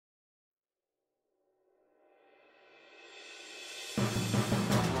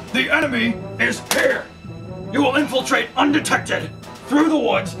The enemy is here! You will infiltrate undetected through the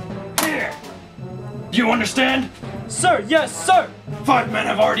woods here! Do you understand? Sir, yes, sir! 5 men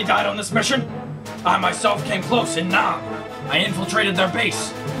have already died on this mission. I myself came close in Nam. I infiltrated their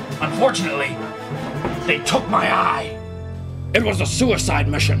base. Unfortunately, they took my eye. It was a suicide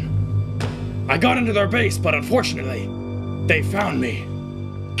mission. I got into their base, but unfortunately, they found me.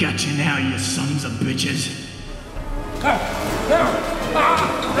 Gotcha now, you sons of bitches.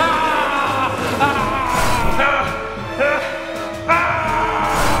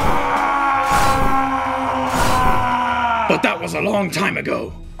 But that was a long time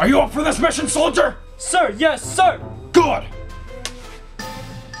ago. Are you up for this mission, soldier? Sir, yes, sir! Good!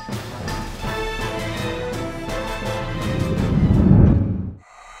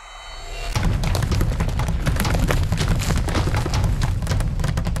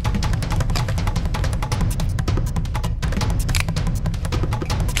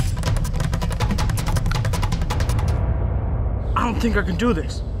 I don't think I can do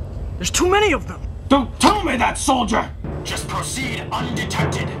this. There's too many of them. Don't tell me that, soldier! Just proceed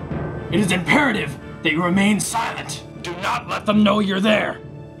undetected. It is imperative that you remain silent. Do not let them know you're there.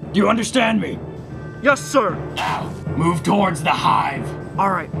 Do you understand me? Yes, sir. Now, move towards the hive.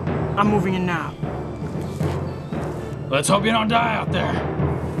 All right, I'm moving in now. Let's hope you don't die out there.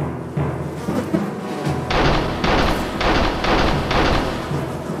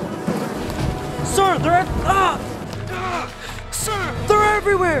 Sir, they're sir, they're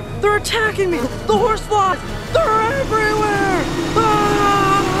everywhere. They're attacking me. The horseflies. They're everywhere.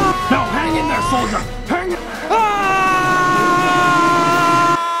 Ah! Now hang in there, soldier. Hang in. Ah!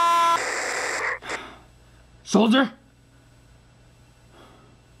 Soldier?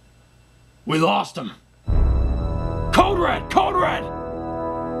 We lost him. Code Red! Code Red!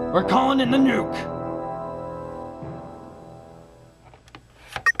 We're calling in the nuke.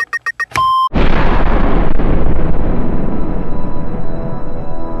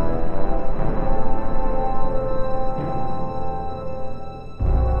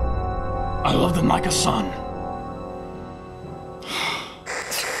 I love them like a son.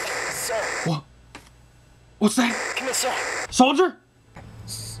 Sir. What? What's that? Come here, sir. Soldier?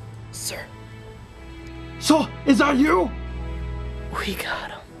 Sir. So, is that you? We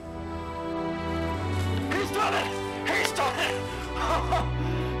got him. He's done it! He's done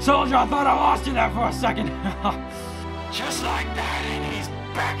it! Soldier, I thought I lost you there for a second. Just like that, and he's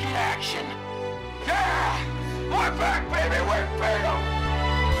back in action. Yeah! We're back, baby! We're beat 'em!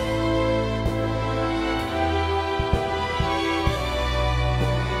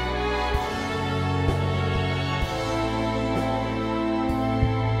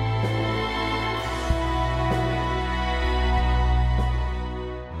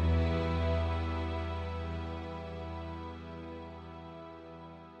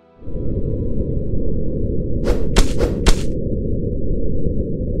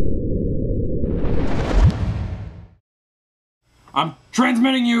 I'm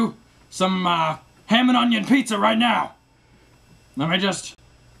transmitting you some ham and onion pizza right now. Let me just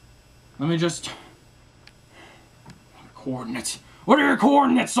coordinates. What are your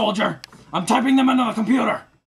coordinates, soldier? I'm typing them into the computer.